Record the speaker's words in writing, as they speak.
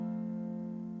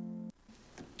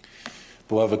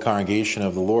Beloved congregation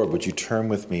of the Lord, would you turn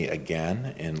with me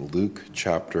again in Luke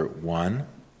chapter 1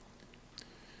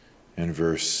 and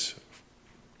verse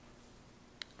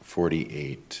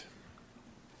 48.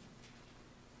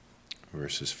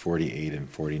 Verses 48 and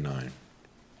 49.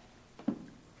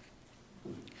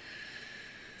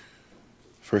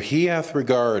 For he hath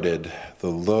regarded the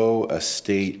low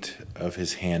estate of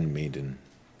his handmaiden.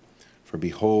 For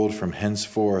behold, from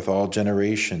henceforth all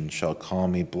generations shall call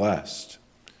me blessed.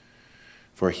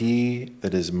 For he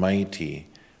that is mighty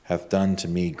hath done to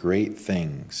me great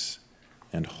things,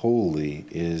 and holy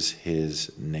is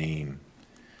his name.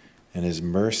 And his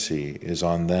mercy is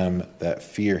on them that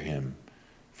fear him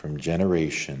from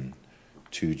generation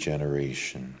to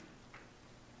generation.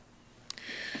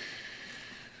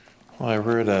 Well, I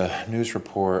read a news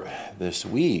report this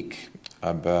week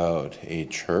about a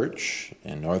church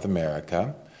in North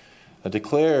America that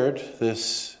declared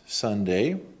this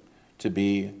Sunday to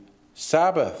be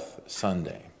Sabbath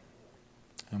Sunday.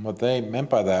 And what they meant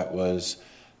by that was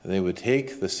they would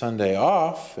take the Sunday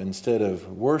off. Instead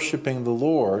of worshiping the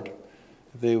Lord,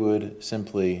 they would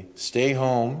simply stay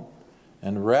home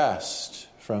and rest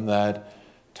from that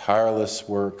tireless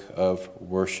work of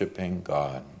worshiping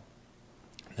God.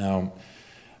 Now,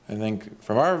 I think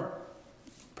from our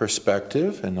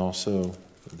perspective and also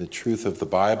the truth of the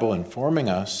Bible informing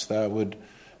us, that would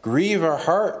grieve our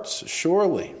hearts,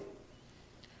 surely.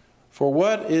 For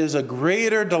what is a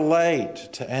greater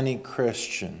delight to any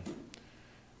Christian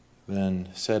than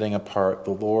setting apart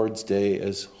the Lord's day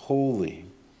as holy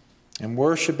and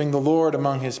worshiping the Lord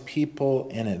among his people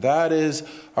in it? That is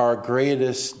our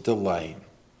greatest delight.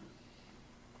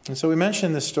 And so we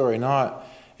mention this story not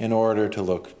in order to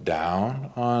look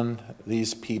down on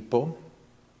these people,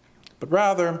 but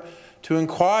rather to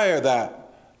inquire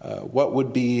that what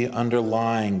would be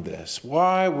underlying this.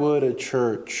 Why would a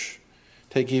church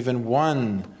take even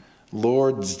one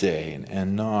Lord's Day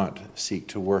and not seek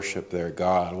to worship their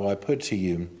God? Well, I put to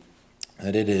you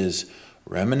that it is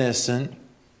reminiscent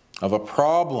of a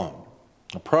problem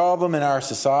in our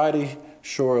society,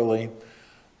 surely,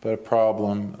 but a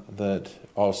problem that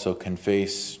also can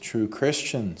face true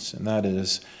Christians, and that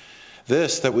is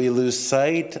this, that we lose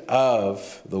sight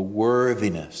of the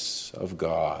worthiness of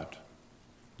God,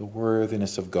 the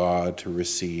worthiness of God to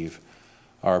receive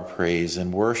our praise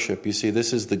and worship. You see,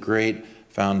 this is the great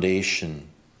foundation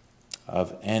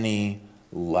of any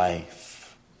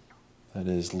life that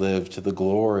is lived to the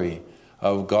glory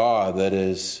of God, that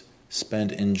is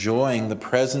spent enjoying the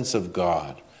presence of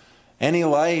God. Any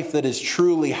life that is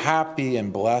truly happy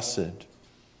and blessed.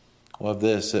 Well, of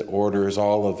this, it orders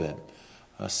all of it.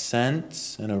 A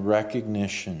sense and a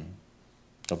recognition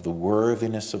of the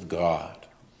worthiness of God.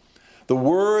 The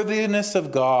worthiness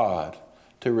of God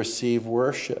to receive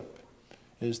worship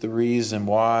is the reason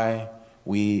why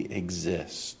we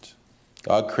exist.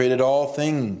 God created all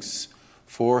things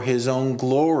for his own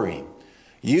glory.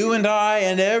 You and I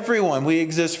and everyone, we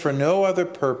exist for no other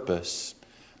purpose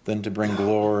than to bring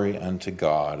glory unto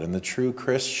God. And the true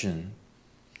Christian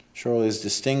surely is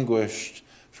distinguished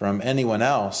from anyone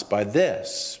else by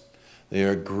this. They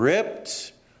are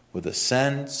gripped with a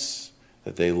sense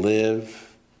that they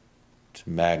live to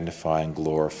magnify and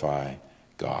glorify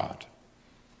God.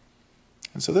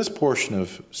 And so this portion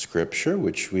of Scripture,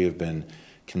 which we have been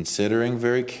considering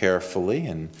very carefully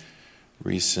in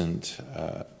recent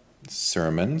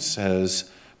sermons, has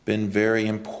been very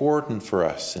important for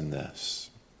us in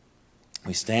this.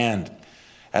 We stand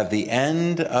at the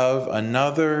end of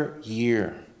another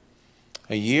year,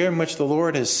 a year in which the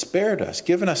Lord has spared us,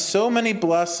 given us so many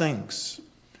blessings.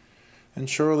 And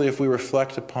surely if we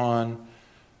reflect upon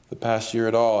the past year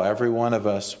at all, every one of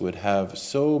us would have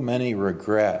so many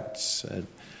regrets at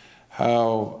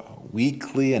how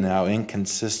weakly and how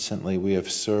inconsistently we have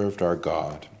served our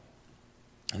God.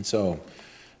 And so,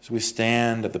 as we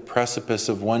stand at the precipice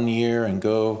of one year and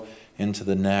go into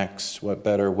the next, what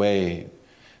better way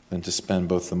than to spend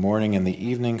both the morning and the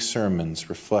evening sermons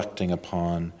reflecting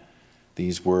upon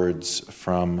these words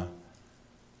from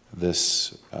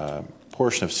this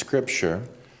portion of Scripture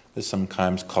that's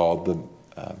sometimes called the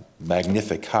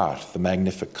Magnificat. The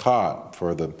Magnificat,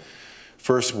 for the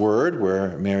first word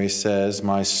where Mary says,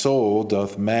 "My soul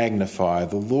doth magnify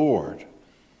the Lord."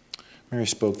 Mary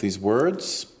spoke these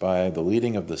words by the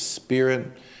leading of the Spirit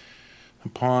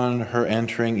upon her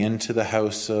entering into the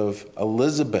house of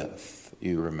Elizabeth,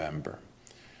 you remember.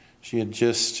 She had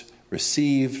just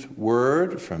received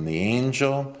word from the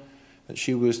angel that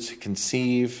she was to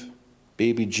conceive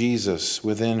baby Jesus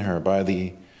within her by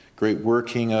the great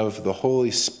working of the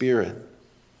Holy Spirit.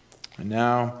 And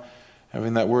now,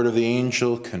 having that word of the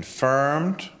angel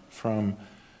confirmed from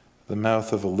the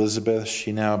mouth of Elizabeth,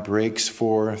 she now breaks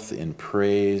forth in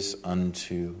praise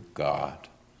unto God.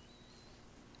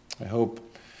 I hope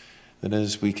that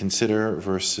as we consider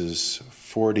verses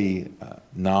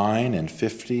 49 and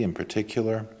 50 in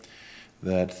particular,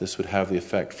 that this would have the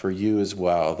effect for you as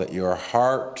well, that your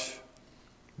heart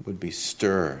would be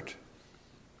stirred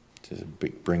to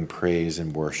bring praise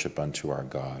and worship unto our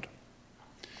God.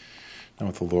 And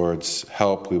with the Lord's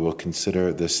help, we will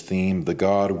consider this theme, the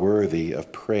God worthy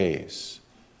of praise.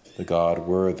 The God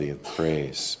worthy of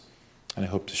praise. And I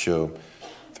hope to show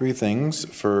three things.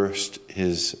 First,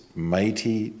 his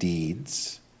mighty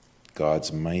deeds,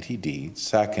 God's mighty deeds.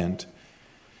 Second,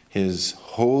 his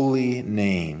holy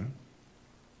name.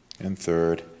 And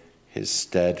third, his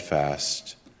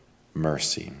steadfast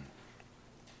mercy.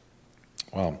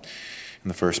 Well, in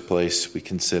the first place, we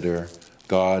consider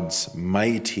God's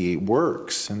mighty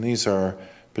works, and these are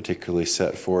particularly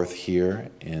set forth here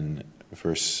in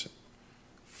verse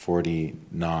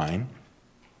 49.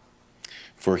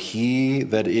 For he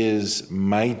that is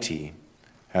mighty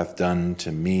hath done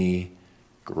to me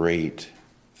great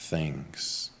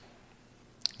things.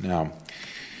 Now,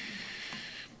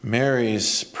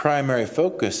 Mary's primary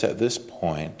focus at this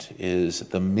point is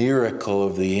the miracle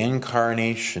of the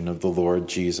incarnation of the Lord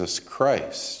Jesus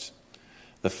Christ.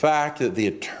 The fact that the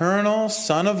eternal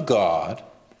Son of God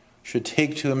should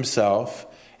take to himself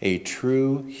a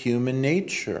true human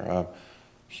nature, a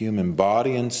human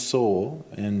body and soul,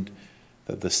 and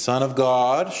that the Son of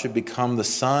God should become the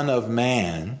Son of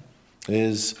Man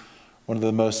is one of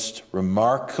the most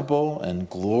remarkable and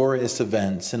glorious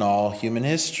events in all human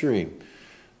history.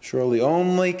 Surely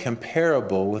only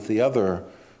comparable with the other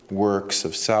works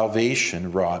of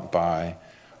salvation wrought by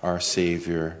our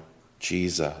Savior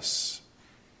Jesus.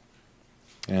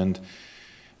 And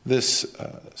this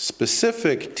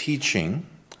specific teaching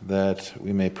that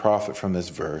we may profit from this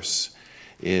verse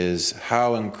is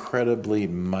how incredibly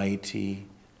mighty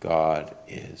God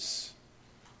is.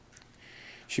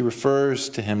 She refers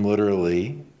to him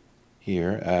literally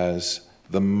here as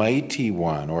the mighty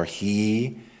one, or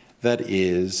he that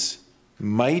is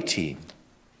mighty.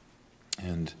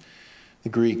 And the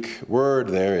Greek word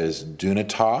there is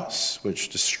dunatos, which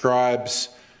describes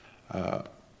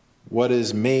what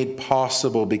is made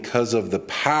possible because of the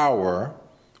power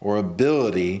or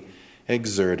ability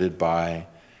exerted by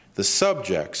the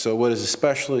subject. So what is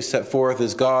especially set forth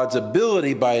is God's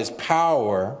ability by his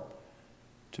power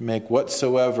to make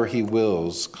whatsoever he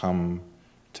wills come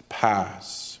to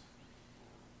pass.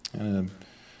 And a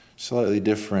slightly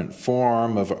different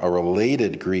form of a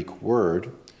related Greek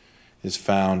word is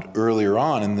found earlier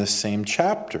on in this same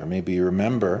chapter. Maybe you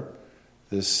remember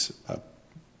this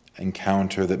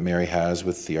encounter that Mary has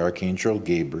with the archangel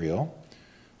Gabriel.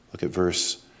 Look at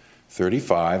verse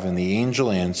 35. And the angel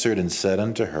answered and said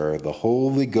unto her, the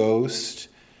Holy Ghost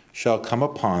shall come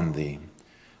upon thee,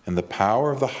 and the power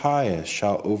of the highest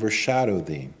shall overshadow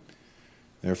thee.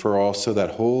 Therefore also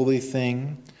that holy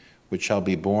thing which shall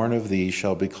be born of thee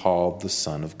shall be called the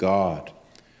Son of God.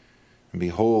 And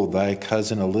behold, thy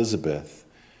cousin Elizabeth,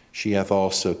 she hath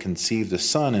also conceived a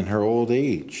son in her old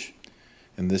age.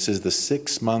 And this is the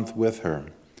 6th month with her,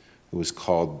 who is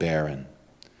called barren.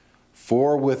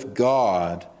 For with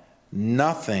God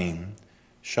nothing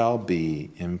shall be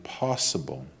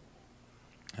impossible.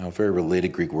 Now, a very related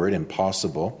Greek word,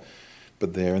 impossible,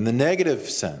 but there in the negative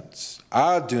sense.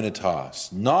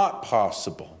 Adunatos, not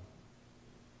possible.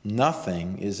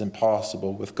 Nothing is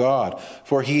impossible with God,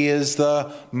 for he is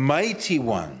the mighty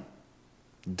one.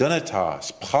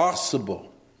 Dunatos, possible.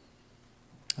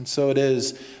 And so it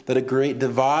is that a great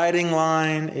dividing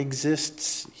line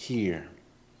exists here.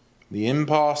 The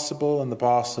impossible and the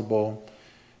possible,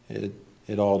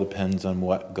 it all depends on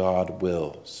what God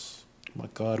wills.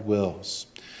 What God wills.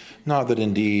 Not that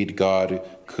indeed God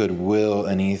could will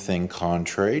anything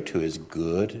contrary to his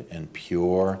good and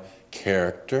pure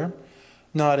character.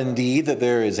 Not indeed that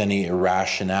there is any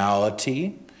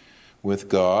irrationality with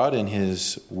God in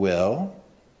his will.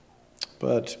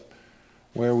 But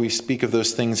where we speak of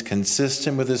those things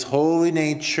consistent with his holy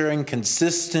nature and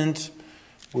consistent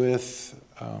with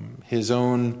his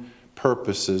own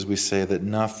purposes, we say that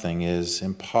nothing is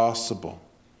impossible.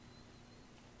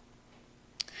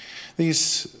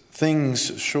 These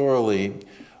things surely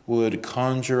would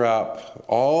conjure up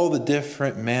all the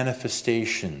different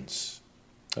manifestations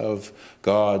of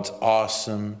God's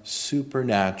awesome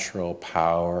supernatural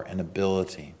power and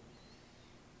ability.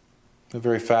 The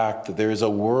very fact that there is a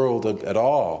world at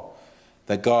all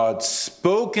that God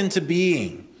spoke into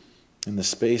being in the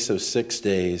space of 6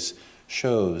 days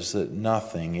shows that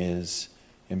nothing is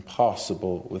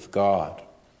impossible with God.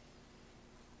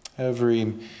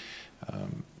 Every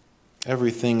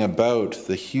everything about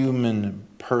the human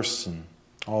person,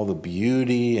 all the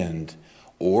beauty and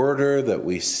order that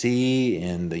we see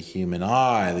in the human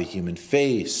eye, the human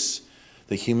face,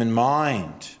 the human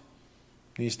mind.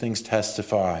 These things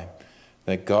testify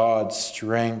that God's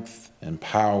strength and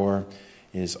power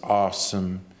is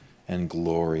awesome and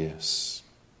glorious.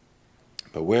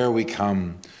 But where we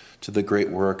come to the great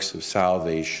works of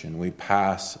salvation, we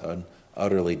pass an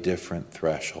utterly different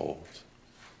threshold.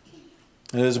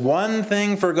 It is one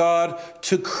thing for God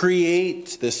to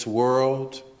create this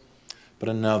world, but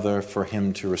another for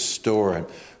him to restore it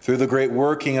through the great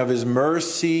working of his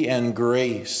mercy and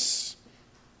grace.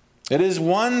 It is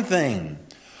one thing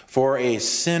for a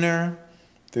sinner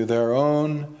through their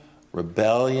own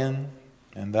rebellion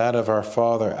and that of our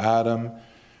father Adam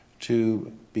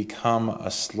to become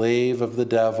a slave of the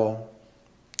devil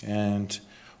and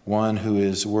one who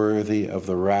is worthy of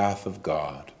the wrath of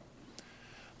God.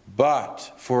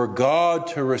 But for God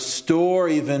to restore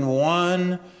even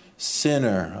one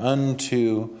sinner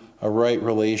unto a right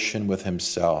relation with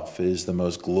himself is the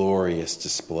most glorious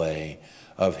display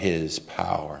of his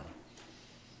power.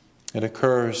 It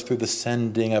occurs through the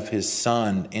sending of his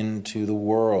Son into the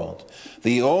world,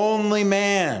 the only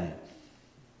man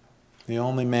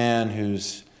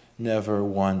who's never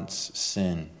once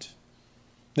sinned.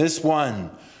 This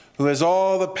one who has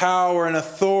all the power and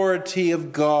authority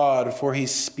of God, for he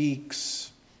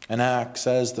speaks and acts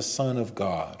as the Son of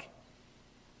God.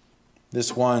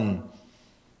 This one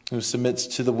who submits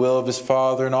to the will of his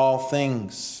Father in all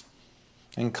things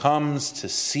and comes to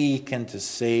seek and to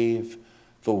save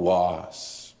the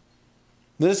lost.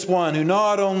 This one who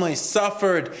not only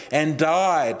suffered and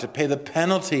died to pay the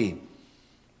penalty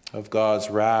of God's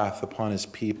wrath upon his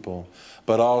people,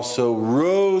 but also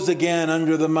rose again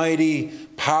under the mighty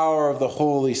power of the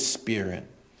Holy Spirit,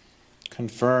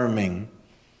 confirming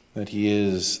that he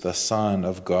is the Son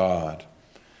of God.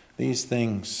 These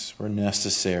things were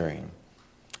necessary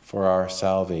for our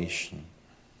salvation.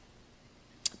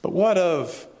 But what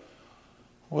of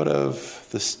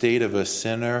the state of a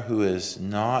sinner who has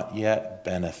not yet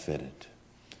benefited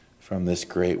from this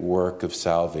great work of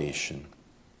salvation?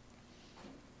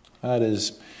 That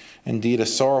is indeed a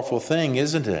sorrowful thing,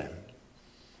 isn't it?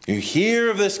 You hear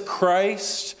of this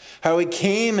Christ, how he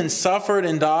came and suffered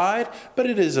and died, but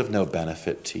it is of no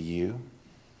benefit to you.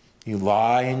 You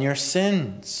lie in your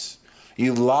sins.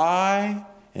 You lie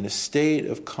in a state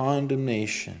of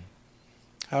condemnation.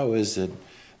 How is it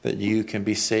that you can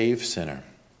be saved, sinner?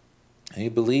 Do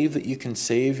you believe that you can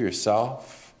save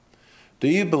yourself? Do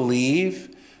you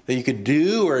believe that you could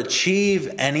do or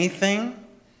achieve anything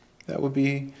that would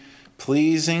be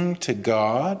pleasing to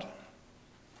God?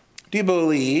 Do you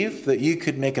believe that you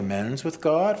could make amends with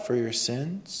God for your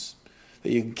sins?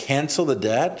 That you can cancel the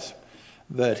debt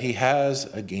that he has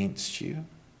against you?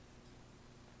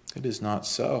 It is not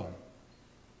so.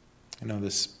 You know,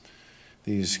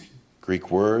 these Greek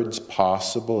words,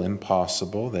 possible,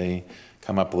 impossible, they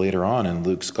come up later on in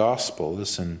Luke's gospel.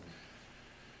 Listen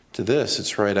to this.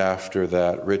 It's right after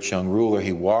that rich young ruler.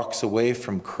 He walks away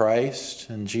from Christ,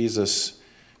 and Jesus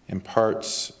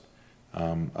imparts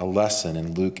a lesson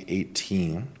in Luke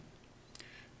 18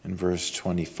 in verse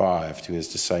 25 to his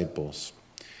disciples.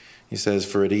 He says,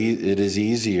 "For it is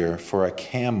easier for a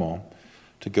camel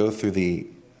to go through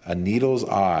a needle's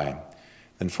eye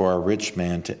than for a rich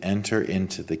man to enter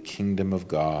into the kingdom of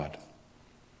God."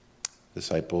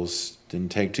 Disciples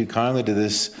didn't take too kindly to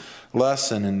this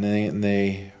lesson, and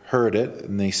they heard it,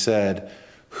 and they said,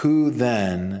 "Who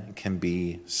then can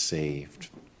be saved?"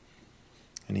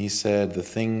 And he said, "The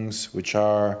things which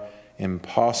are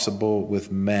impossible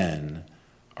with men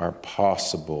are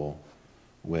possible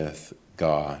with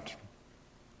God."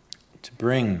 To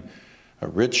bring a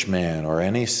rich man or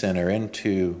any sinner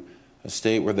into a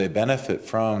state where they benefit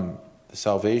from the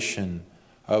salvation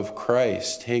of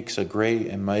Christ takes a great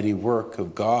and mighty work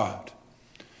of God.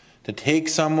 To take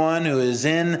someone who is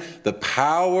in the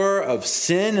power of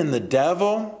sin and the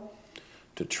devil,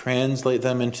 to translate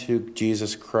them into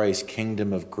Jesus Christ's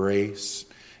kingdom of grace,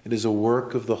 it is a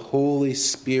work of the Holy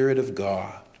Spirit of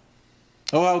God.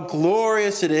 Oh, how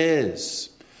glorious it is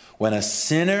when a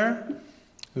sinner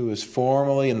who was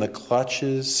formerly in the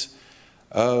clutches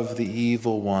of the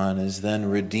evil one is then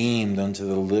redeemed unto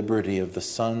the liberty of the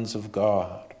sons of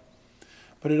God.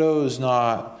 But it owes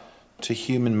not to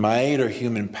human might or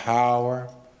human power,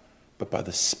 but by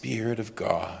the Spirit of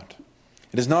God.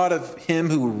 It is not of him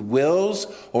who wills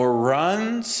or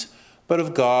runs, but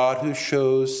of God who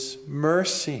shows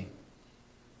mercy.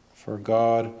 For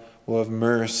God will have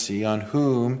mercy on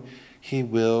whom he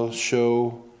will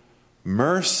show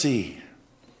mercy.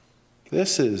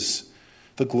 This is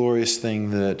the glorious thing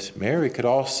that Mary could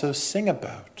also sing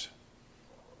about.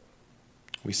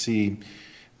 We see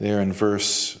there in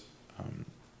verse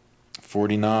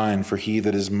 49, "For he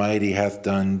that is mighty hath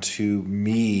done to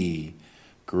me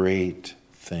great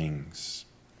things."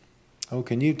 Oh,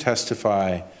 can you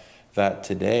testify that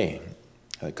today?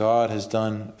 That God has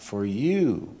done for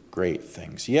you great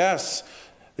things. Yes,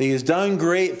 that he has done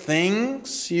great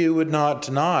things, you would not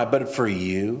deny, but for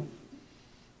you,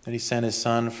 that he sent his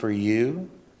Son for you,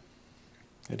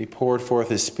 that he poured forth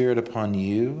his Spirit upon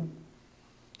you,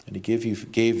 that he gave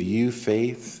you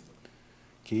faith,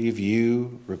 gave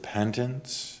you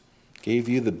repentance, gave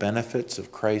you the benefits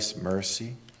of Christ's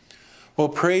mercy. Well,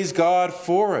 praise God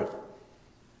for it.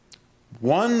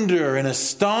 Wonder and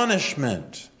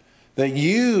astonishment that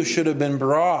you should have been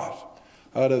brought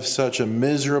out of such a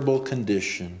miserable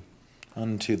condition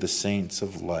unto the saints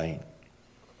of light.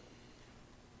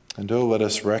 And let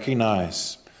us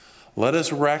recognize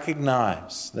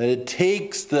that it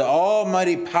takes the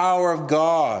almighty power of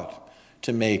God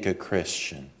to make a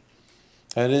Christian.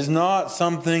 It is not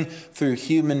something through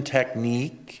human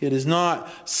technique. It is not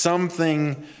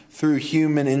something through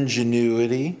human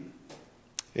ingenuity.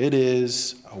 It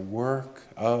is a work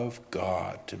of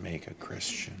God to make a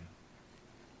Christian.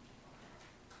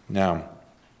 Now,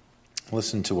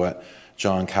 listen to what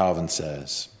John Calvin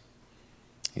says.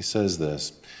 He says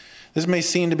this: "This may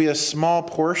seem to be a small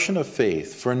portion of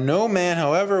faith, for no man,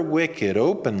 however wicked,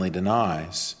 openly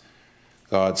denies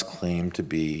God's claim to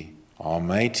be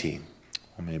almighty."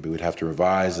 Well, maybe we'd have to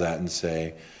revise that and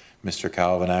say, Mr.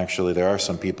 Calvin, actually, there are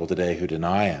some people today who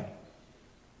deny it.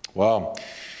 Well,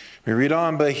 we read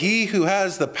on, "But he who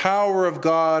has the power of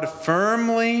God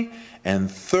firmly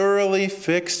and thoroughly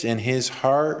fixed in his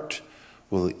heart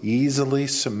will easily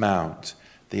surmount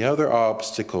the other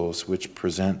obstacles which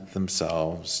present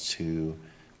themselves to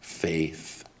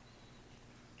faith."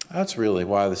 That's really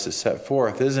why this is set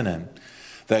forth, isn't it?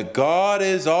 That God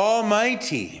is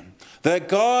almighty, that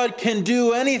God can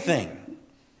do anything,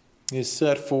 is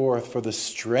set forth for the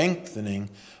strengthening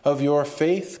of your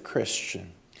faith,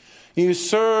 Christian. You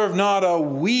serve not a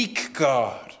weak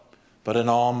God, but an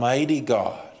almighty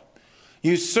God.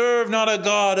 You serve not a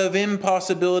God of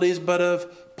impossibilities, but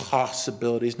of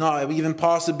possibilities. Not even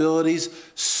possibilities,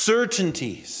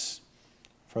 certainties.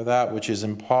 For that which is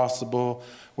impossible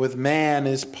with man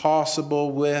is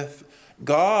possible with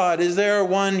God. Is there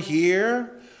one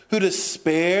here who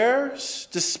despairs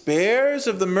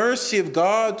of the mercy of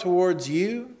God towards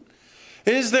you?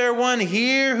 Is there one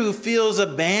here who feels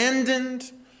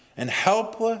abandoned and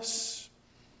helpless?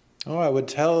 Oh, I would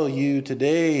tell you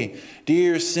today,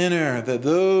 dear sinner, that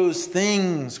those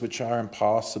things which are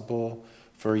impossible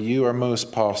for you are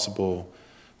most possible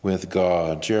with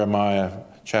God. Jeremiah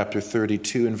chapter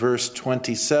 32 and verse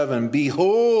 27,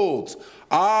 "Behold,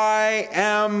 I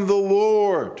am the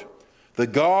Lord, the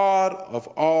God of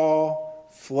all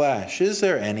flesh. Is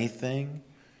there anything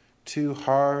too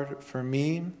hard for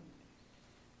me?"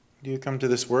 Do you come to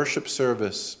this worship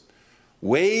service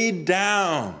weighed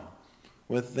down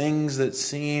with things that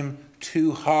seem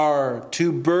too hard,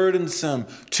 too burdensome,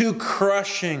 too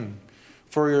crushing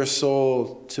for your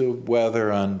soul to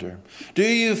weather under? Do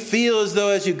you feel as though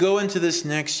as you go into this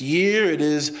next year, it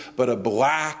is but a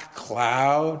black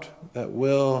cloud that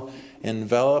will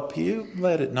envelop you?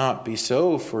 Let it not be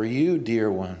so for you, dear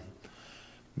one.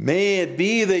 May it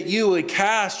be that you would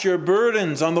cast your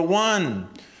burdens on the one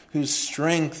whose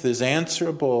strength is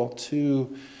answerable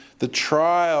to the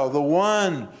trial, the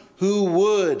one who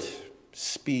would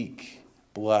speak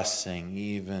blessing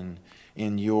even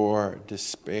in your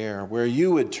despair, where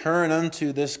you would turn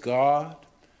unto this God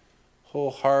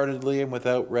wholeheartedly and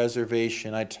without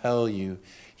reservation. I tell you,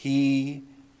 he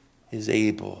is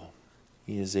able.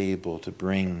 He is able to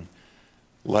bring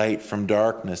light from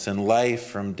darkness and life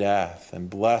from death and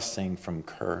blessing from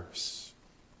curse.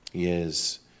 He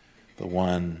is the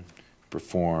one who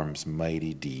performs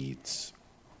mighty deeds.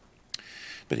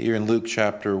 But here in Luke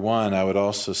chapter 1, I would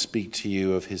also speak to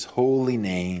you of his holy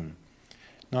name.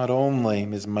 Not only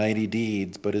his mighty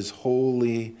deeds, but his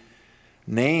holy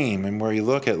name. And where you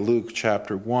look at Luke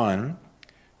chapter 1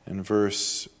 and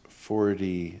verse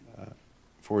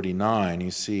 49,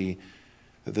 you see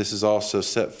that this is also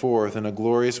set forth in a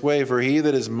glorious way. "For he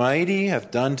that is mighty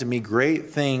hath done to me great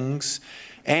things,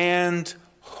 and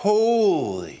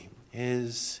holy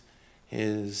is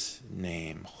his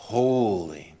name."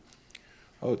 Holy.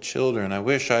 Oh, children, I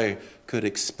wish I could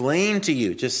explain to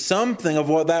you just something of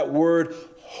what that word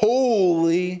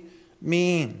holy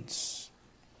means.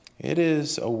 It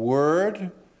is a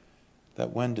word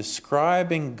that when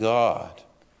describing God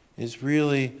is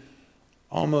really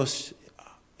almost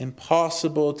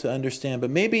impossible to understand. But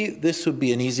maybe this would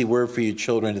be an easy word for you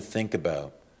children to think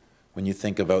about when you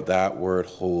think about that word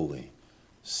holy.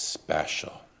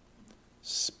 Special.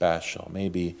 Special.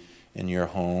 Maybe in your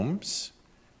homes,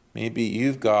 maybe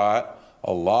you've got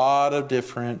a lot of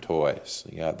different toys.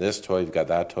 You got this toy, you've got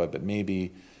that toy, but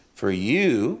maybe for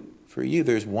you,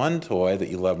 there's one toy that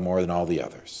you love more than all the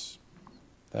others.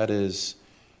 That is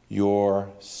your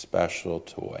special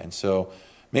toy. And so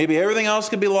maybe everything else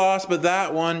could be lost, but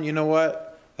that one, you know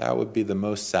what? That would be the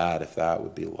most sad if that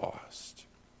would be lost.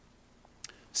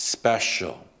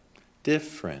 Special,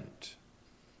 different.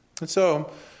 And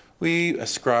so we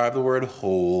ascribe the word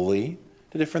holy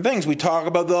to different things. We talk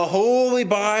about the Holy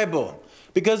Bible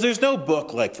because there's no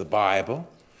book like the Bible.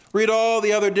 Read all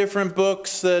the other different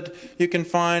books that you can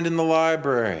find in the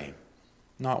library.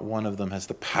 Not one of them has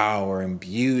the power and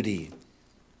beauty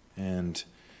and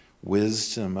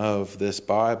wisdom of this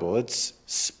Bible. It's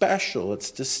special,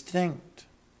 it's distinct.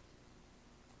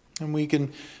 And we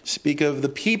can speak of the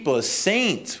people as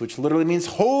saints, which literally means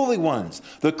holy ones.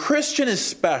 The Christian is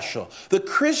special. The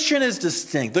Christian is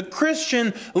distinct. The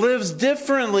Christian lives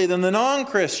differently than the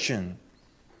non-Christian.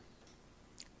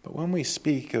 But when we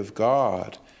speak of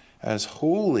God as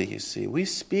holy, you see, we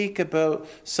speak about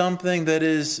something that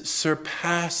is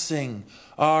surpassing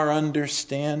our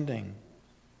understanding.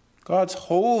 God's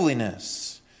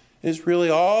holiness is really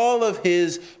all of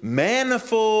his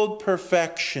manifold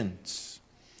perfections,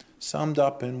 summed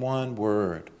up in one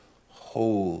word: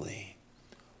 holy.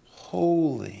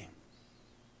 Holy.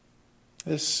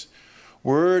 This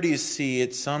word, you see,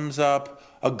 it sums up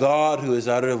a God who is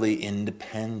utterly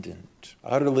independent,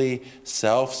 utterly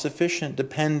self-sufficient,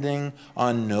 depending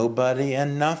on nobody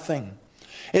and nothing.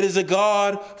 It is a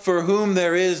God for whom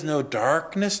there is no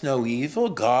darkness, no evil.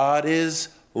 God is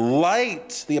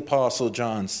light, the Apostle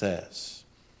John says.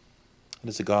 It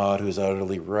is a God who is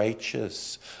utterly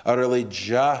righteous, utterly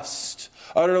just,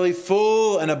 utterly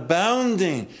full and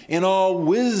abounding in all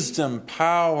wisdom,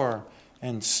 power,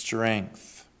 and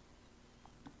strength.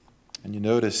 And you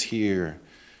notice here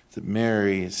that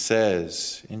Mary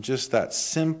says, in just that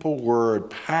simple word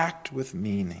packed with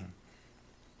meaning,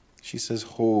 she says,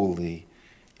 holy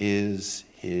is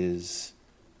his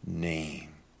name.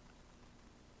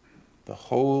 The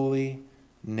holy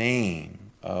name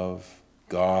of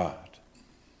God.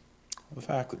 The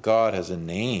fact that God has a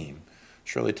name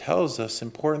surely tells us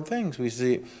important things.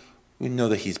 We know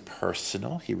that he's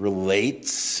personal. He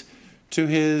relates to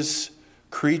his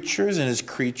creatures, and his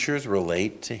creatures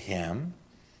relate to him.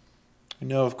 We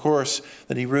know, of course,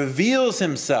 that he reveals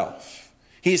himself.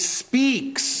 He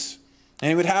speaks, and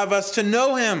he would have us to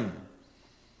know him.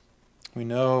 We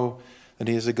know that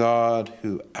he is a God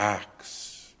who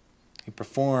acts. He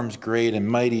performs great and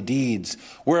mighty deeds,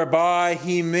 whereby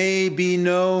he may be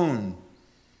known.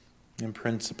 And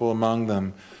principal among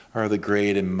them are the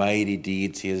great and mighty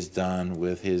deeds he has done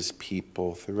with his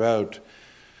people throughout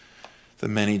the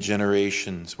many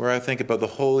generations. Where I think about the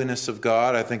holiness of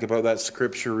God, I think about that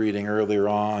scripture reading earlier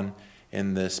on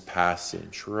in this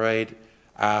passage, right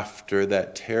after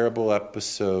that terrible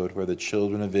episode where the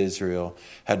children of Israel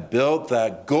had built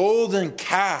that golden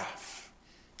calf.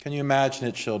 Can you imagine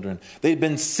it, children? They'd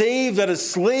been saved out of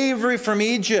slavery from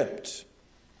Egypt.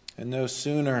 And no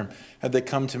sooner had they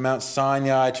come to Mount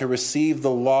Sinai to receive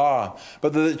the law,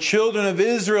 but the children of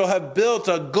Israel have built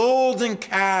a golden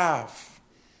calf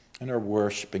and are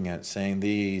worshiping it, saying,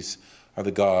 these are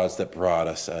the gods that brought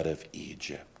us out of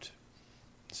Egypt.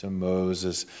 So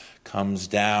Moses comes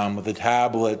down with the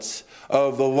tablets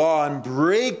of the law and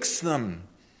breaks them.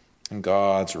 And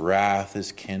God's wrath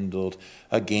is kindled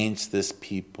against this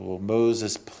people.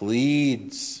 Moses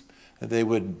pleads that they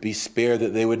would be spared,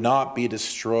 that they would not be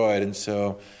destroyed. And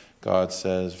so God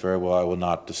says, very well, I will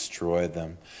not destroy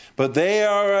them. But they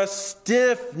are a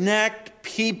stiff-necked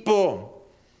people.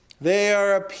 They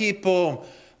are a people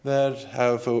that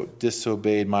have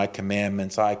disobeyed my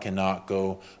commandments. I cannot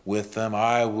go with them.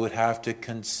 I would have to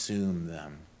consume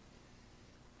them.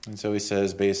 And so he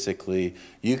says, basically,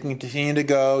 you can continue to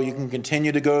go. You can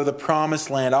continue to go to the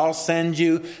promised land. I'll send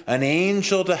you an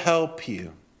angel to help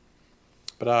you.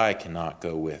 But I cannot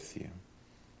go with you.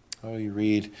 Oh, you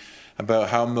read about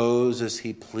how Moses,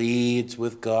 he pleads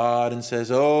with God and says,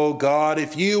 oh, God,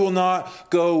 if you will not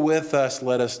go with us,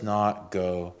 let us not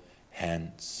go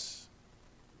hence.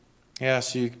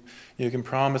 Yes, you can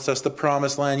promise us the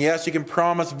promised land. Yes, you can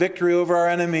promise victory over our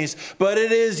enemies. But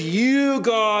it is you,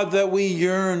 God, that we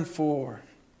yearn for.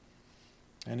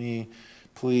 And he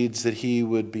pleads that he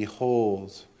would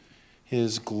behold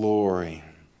his glory.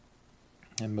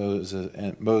 And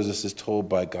Moses is told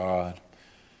by God,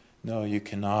 no, you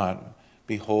cannot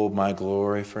behold my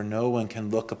glory, for no one can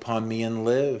look upon me and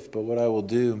live. But what I will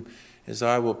do is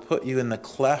I will put you in the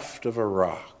cleft of a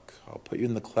rock. I'll put you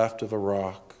in the cleft of a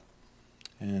rock,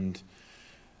 and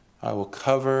I will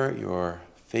cover your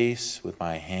face with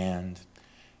my hand,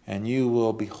 and you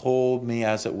will behold me,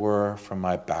 as it were, from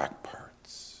my back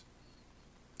parts.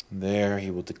 And there he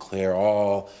will declare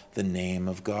all the name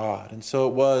of God. And so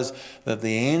it was that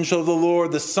the angel of the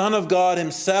Lord, the Son of God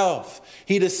himself,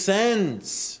 he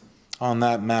descends on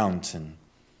that mountain,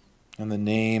 and the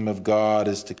name of God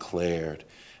is declared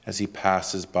as he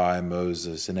passes by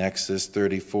Moses. In Exodus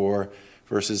 34,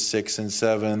 verses 6 and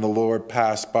 7, the Lord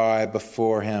passed by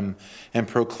before him and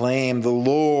proclaimed, the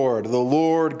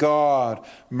Lord God,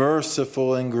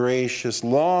 merciful and gracious,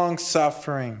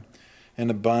 long-suffering and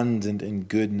abundant in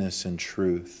goodness and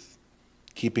truth,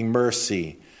 keeping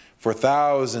mercy for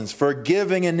thousands,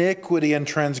 forgiving iniquity and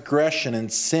transgression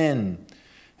and sin,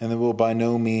 and that will by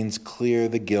no means clear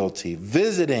the guilty,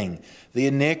 visiting the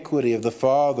iniquity of the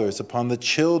fathers upon the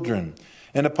children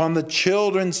and upon the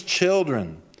children's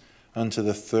children, unto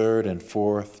the third and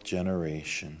fourth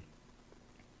generation.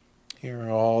 Here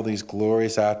are all these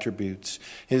glorious attributes: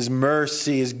 his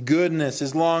mercy, his goodness,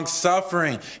 his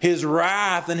long-suffering, his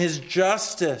wrath, and his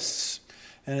justice.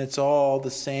 And it's all the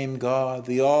same God,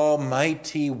 the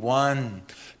Almighty One,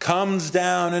 comes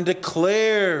down and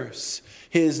declares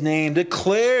his name,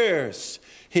 declares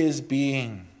his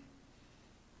being.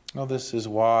 Well, this is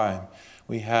why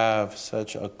we have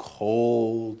such a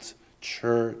cold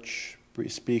church.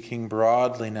 Speaking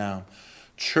broadly now,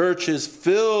 churches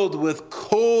filled with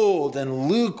cold and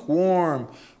lukewarm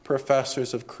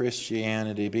professors of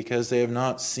Christianity, because they have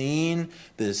not seen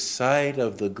this sight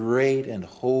of the great and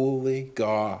holy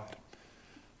God.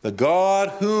 The God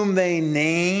whom they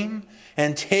name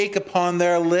and take upon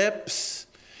their lips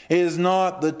is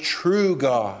not the true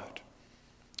God.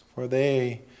 For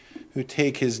they who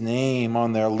take his name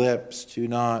on their lips do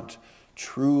not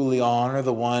truly honor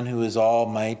the one who is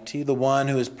almighty, the one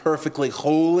who is perfectly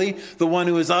holy, the one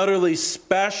who is utterly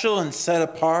special and set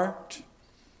apart.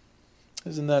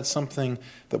 Isn't that something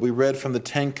that we read from the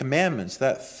Ten Commandments?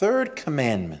 That third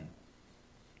commandment,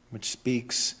 which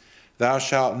speaks, thou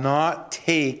shalt not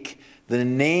take the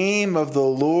name of the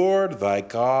Lord thy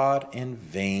God in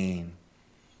vain,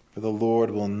 for the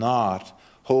Lord will not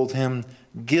hold him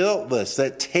guiltless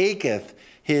that taketh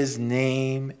his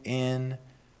name in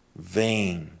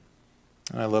vain.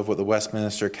 And I love what the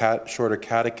Westminster Shorter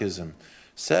Catechism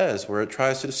says, where it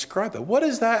tries to describe that. What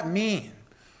does that mean?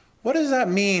 What does that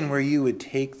mean where you would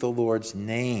take the Lord's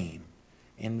name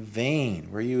in vain,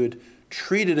 where you would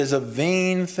treat it as a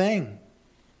vain thing?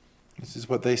 This is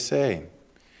what they say.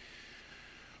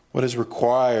 What is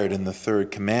required in the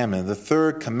third commandment? The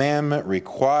third commandment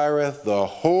requireth the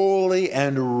holy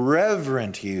and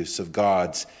reverent use of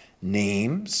God's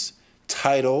names,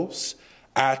 titles,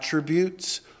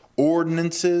 attributes,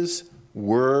 ordinances,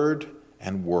 word,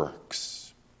 and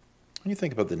works. When you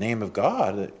think about the name of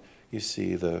God, you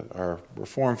see our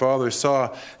Reformed fathers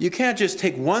saw, you can't just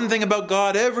take one thing about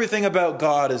God. Everything about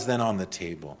God is then on the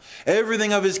table.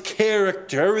 Everything of his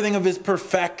character, everything of his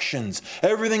perfections,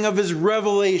 everything of his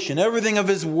revelation, everything of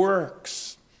his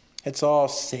works. It's all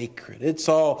sacred. It's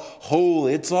all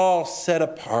holy. It's all set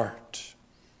apart.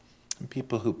 And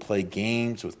people who play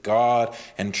games with God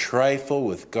and trifle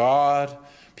with God,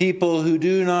 people who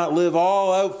do not live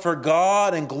all out for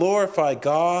God and glorify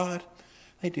God,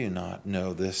 they do not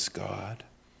know this God.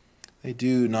 They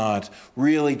do not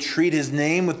really treat his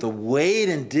name with the weight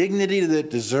and dignity that it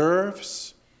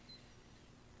deserves.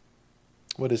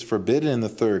 What is forbidden in the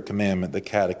third commandment, the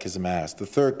Catechism asks? The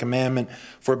third commandment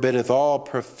forbiddeth all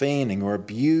profaning or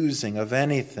abusing of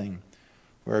anything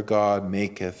whereby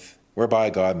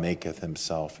God maketh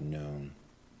himself known.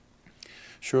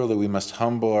 Surely we must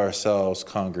humble ourselves,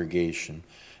 congregation,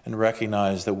 and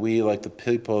recognize that we, like the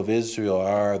people of Israel,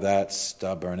 are that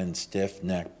stubborn and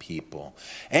stiff-necked people.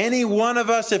 Any one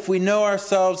of us, if we know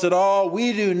ourselves at all,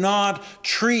 we do not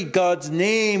treat God's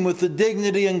name with the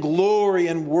dignity and glory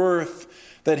and worth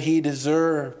that he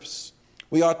deserves.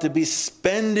 We ought to be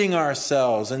spending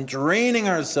ourselves and draining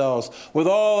ourselves with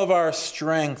all of our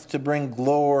strength to bring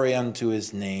glory unto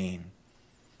his name.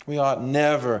 We ought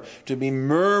never to be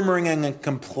murmuring and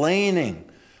complaining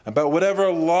about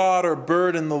whatever lot or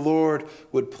burden the Lord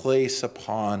would place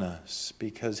upon us,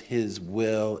 because his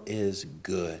will is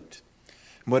good.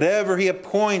 Whatever he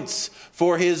appoints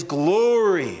for his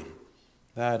glory,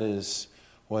 that is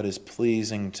what is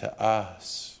pleasing to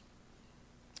us.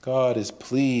 God is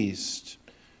pleased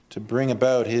to bring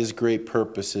about his great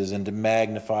purposes and to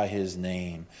magnify his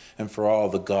name. And for all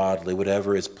the godly,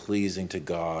 whatever is pleasing to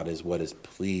God is what is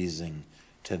pleasing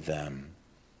to them.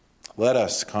 Let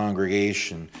us,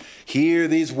 congregation, hear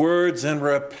these words and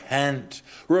repent.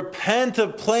 Repent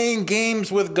of playing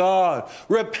games with God.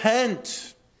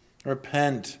 Repent.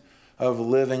 Repent of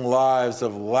living lives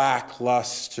of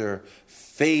lackluster,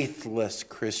 faithless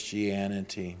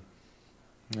Christianity.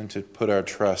 And to put our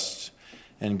trust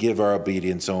and give our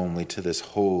obedience only to this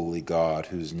holy God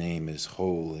whose name is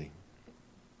holy.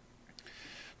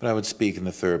 But I would speak in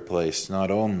the third place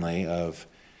not only of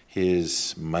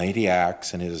his mighty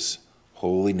acts and his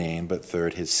holy name, but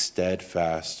third, his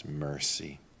steadfast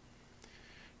mercy.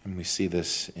 And we see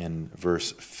this in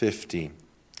verse 50.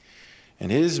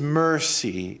 And his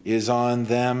mercy is on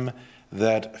them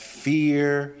that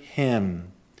fear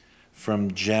him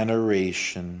from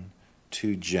generation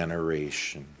to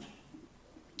generation.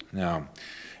 Now,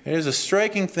 it is a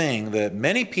striking thing that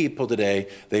many people today,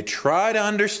 they try to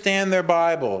understand their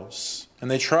Bibles, and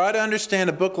they try to understand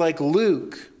a book like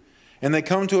Luke, and they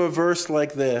come to a verse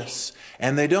like this,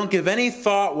 and they don't give any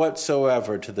thought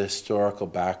whatsoever to the historical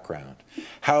background.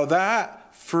 How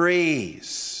that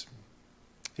phrase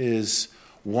is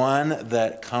one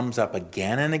that comes up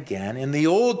again and again in the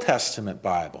Old Testament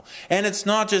Bible. And it's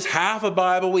not just half a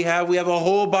Bible we have a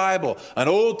whole Bible, an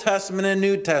Old Testament and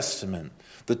New Testament.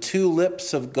 The two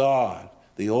lips of God,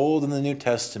 the Old and the New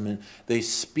Testament, they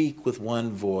speak with one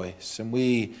voice. And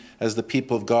we, as the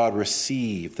people of God,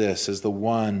 receive this as the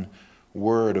one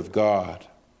Word of God.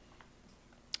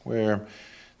 Where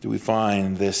do we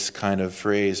find this kind of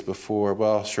phrase before?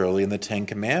 Well, surely in the Ten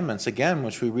Commandments, again,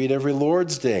 which we read every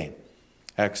Lord's Day.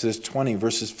 Exodus 20,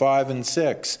 verses 5 and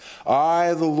 6.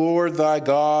 I, the Lord thy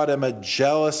God, am a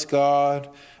jealous God,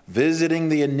 visiting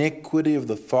the iniquity of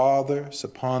the fathers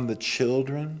upon the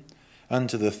children,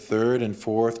 unto the third and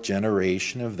fourth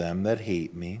generation of them that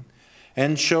hate me,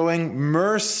 and showing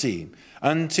mercy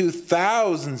unto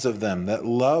thousands of them that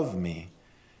love me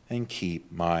and keep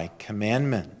my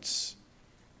commandments.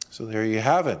 So there you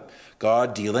have it.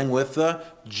 God dealing with the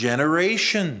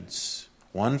generations.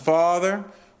 One father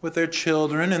with their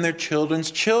children and their children's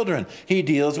children. He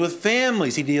deals with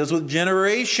families. He deals with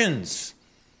generations.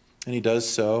 And he does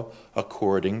so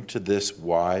according to this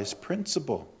wise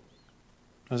principle.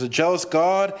 As a jealous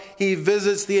God, he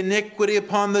visits the iniquity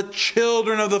upon the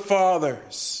children of the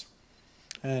fathers.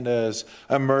 And as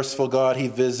a merciful God, he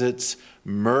visits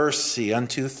mercy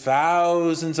unto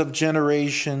thousands of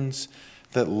generations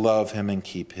that love him and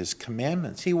keep his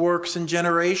commandments. He works in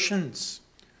generations.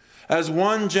 As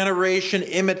one generation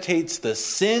imitates the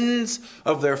sins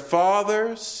of their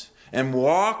fathers and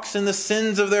walks in the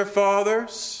sins of their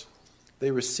fathers,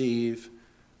 they receive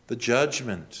the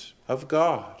judgment of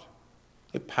God.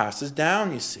 It passes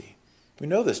down, you see. We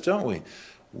know this, don't we?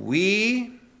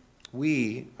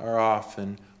 We are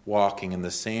often walking in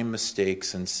the same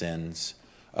mistakes and sins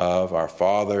of our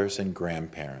fathers and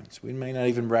grandparents. We may not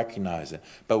even recognize it,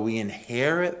 but we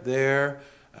inherit their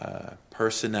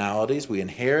personalities, we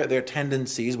inherit their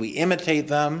tendencies, we imitate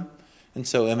them, and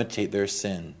so imitate their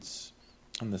sins.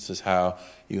 And this is how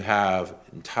you have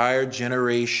entire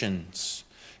generations,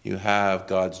 you have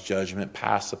God's judgment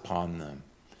pass upon them.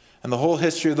 And the whole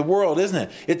history of the world, isn't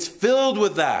it? It's filled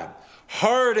with that.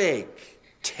 Heartache,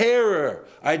 terror,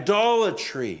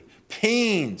 idolatry,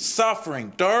 pain,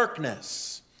 suffering,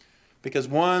 darkness. Because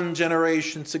one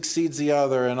generation succeeds the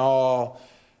other and all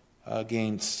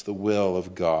against the will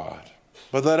of God.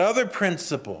 But that other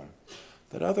principle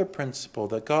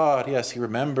that God, yes, he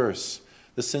remembers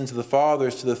the sins of the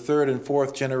fathers to the third and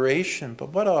fourth generation, but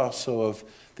what also of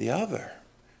the other?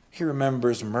 He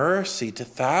remembers mercy to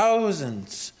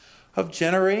thousands of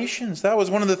generations. That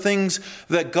was one of the things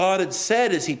that God had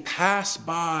said as he passed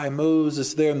by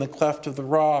Moses there in the cleft of the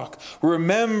rock,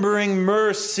 remembering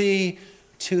mercy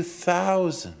to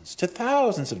thousands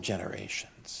of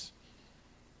generations.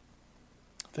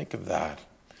 Think of that.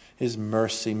 His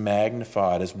mercy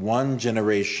magnified as one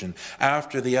generation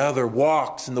after the other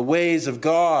walks in the ways of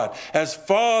God, as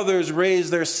fathers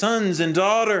raise their sons and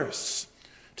daughters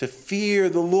to fear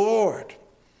the Lord,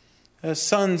 as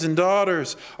sons and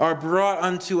daughters are brought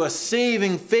unto a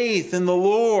saving faith in the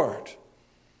Lord.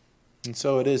 And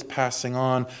so it is passing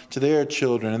on to their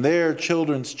children and their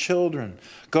children's children,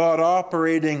 God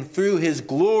operating through his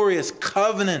glorious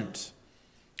covenant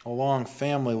along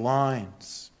family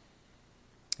lines.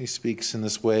 He speaks in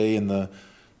this way in the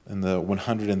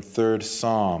 103rd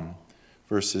Psalm,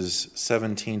 verses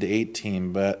 17 to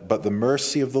 18. But the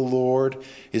mercy of the Lord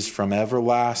is from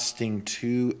everlasting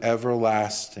to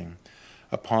everlasting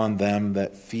upon them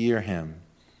that fear him,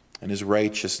 and his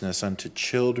righteousness unto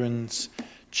children's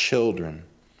children,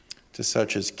 to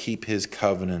such as keep his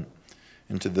covenant,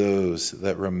 and to those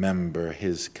that remember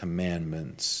his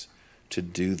commandments to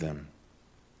do them.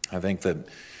 I think that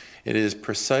it is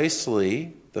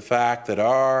precisely the fact that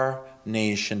our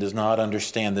nation does not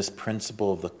understand this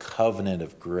principle of the covenant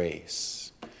of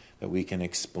grace that we can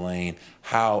explain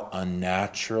how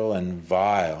unnatural and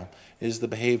vile is the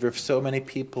behavior of so many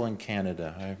people in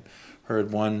Canada. I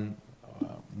heard one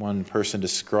person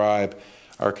describe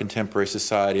our contemporary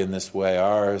society in this way.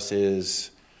 Ours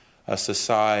is a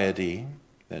society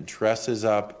that dresses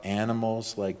up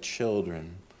animals like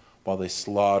children while they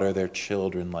slaughter their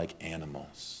children like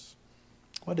animals.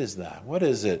 What is that? What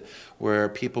is it where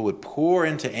people would pour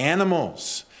into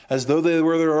animals as though they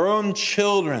were their own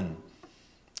children,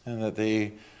 and that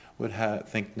they would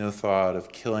think no thought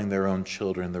of killing their own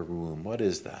children in the womb? What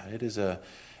is that? It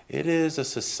is a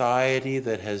society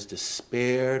that has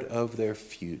despaired of their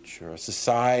future, a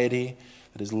society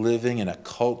that is living in a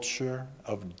culture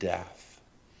of death.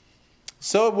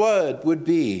 So it would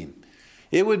be.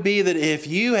 It would be that if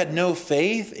you had no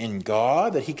faith in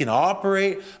God, that he can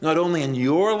operate not only in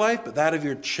your life, but that of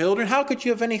your children, how could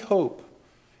you have any hope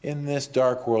in this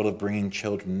dark world of bringing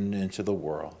children into the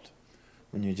world?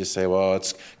 When you just say, well,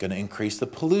 it's going to increase the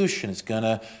pollution, it's going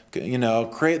to,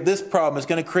 create this problem, it's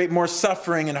going to create more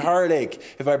suffering and heartache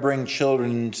if I bring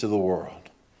children into the world.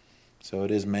 So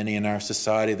it is many in our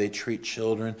society, they treat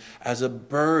children as a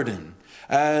burden,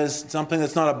 as something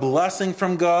that's not a blessing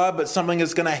from God, but something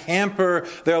that's going to hamper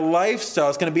their lifestyle.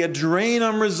 It's going to be a drain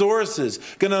on resources,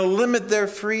 going to limit their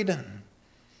freedom.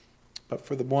 But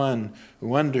for the one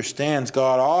who understands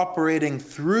God operating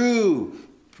through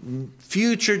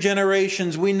future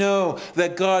generations, we know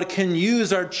that God can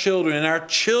use our children and our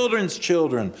children's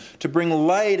children to bring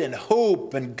light and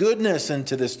hope and goodness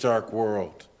into this dark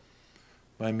world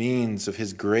by means of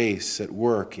his grace at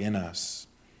work in us.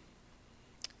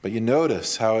 But you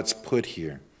notice how it's put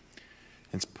here.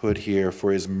 It's put here,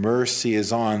 for his mercy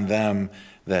is on them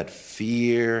that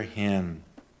fear him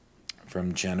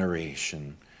from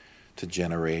generation to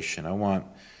generation. I want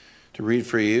to read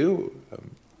for you a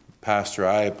pastor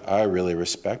I really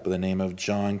respect by the name of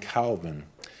John Calvin.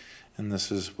 And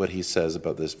this is what he says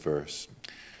about this verse.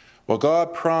 While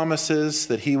God promises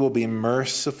that he will be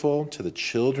merciful to the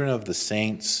children of the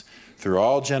saints through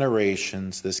all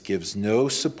generations, this gives no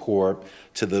support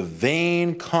to the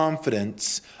vain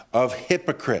confidence of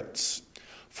hypocrites.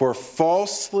 For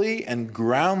falsely and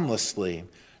groundlessly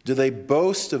do they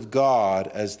boast of God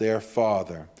as their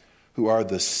Father, who are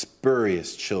the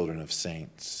spurious children of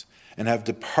saints, and have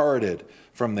departed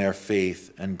from their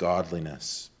faith and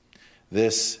godliness.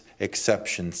 This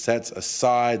exception sets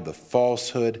aside the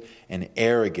falsehood and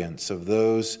arrogance of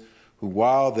those who,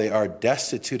 while they are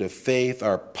destitute of faith,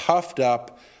 are puffed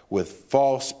up with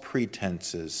false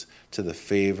pretenses to the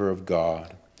favor of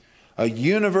God. A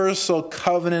universal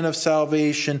covenant of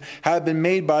salvation had been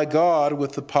made by God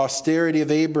with the posterity of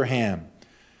Abraham.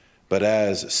 But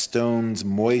as stones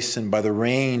moistened by the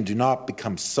rain do not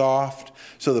become soft,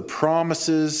 so the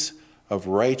promises of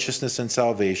righteousness and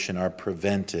salvation are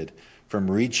prevented from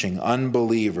reaching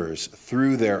unbelievers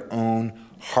through their own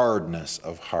hardness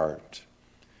of heart.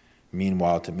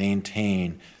 Meanwhile, to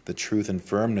maintain the truth and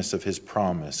firmness of his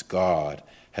promise, God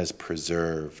has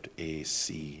preserved a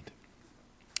seed.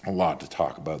 A lot to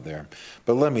talk about there.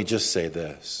 But let me just say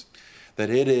this, that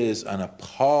it is an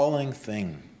appalling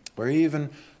thing where even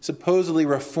supposedly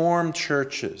Reformed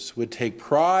churches would take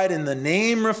pride in the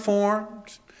name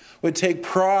Reformed, would take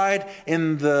pride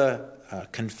in the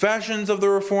confessions of the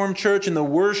Reformed Church and the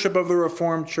worship of the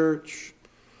Reformed Church,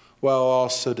 while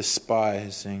also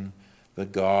despising the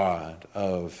God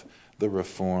of the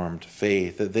Reformed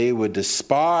faith, that they would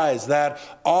despise that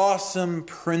awesome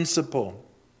principle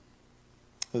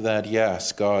that,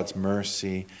 yes, God's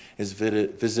mercy is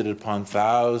visited upon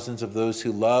thousands of those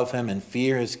who love him and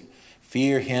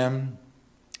fear him,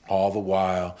 all the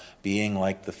while being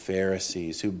like the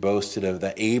Pharisees who boasted of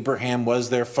that Abraham was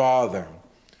their father,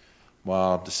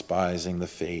 while despising the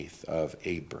faith of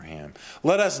Abraham.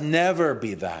 Let us never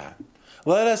be that.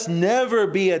 Let us never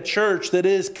be a church that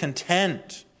is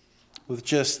content with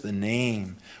just the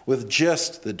name, with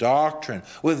just the doctrine,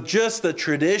 with just the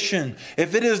tradition.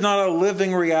 If it is not a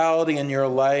living reality in your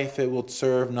life, it will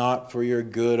serve not for your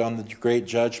good on the great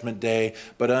judgment day,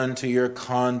 but unto your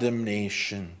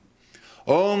condemnation.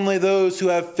 Only those who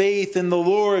have faith in the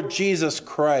Lord Jesus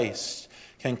Christ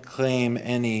can claim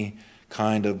any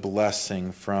kind of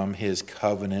blessing from his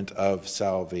covenant of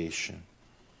salvation.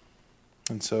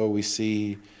 And so we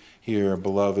see here,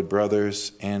 beloved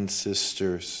brothers and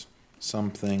sisters,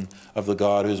 something of the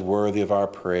God who's worthy of our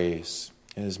praise,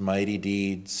 his mighty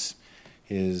deeds,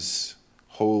 his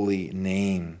holy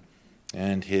name,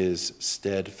 and his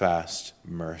steadfast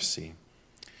mercy.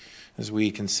 As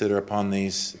we consider upon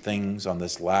these things on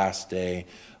this last day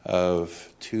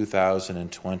of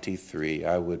 2023,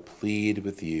 I would plead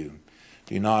with you,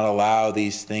 do not allow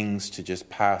these things to just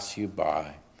pass you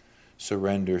by.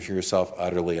 Surrender yourself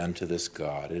utterly unto this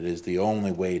God. It is the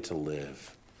only way to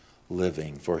live,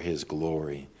 living for his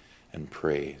glory and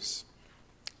praise.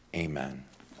 Amen.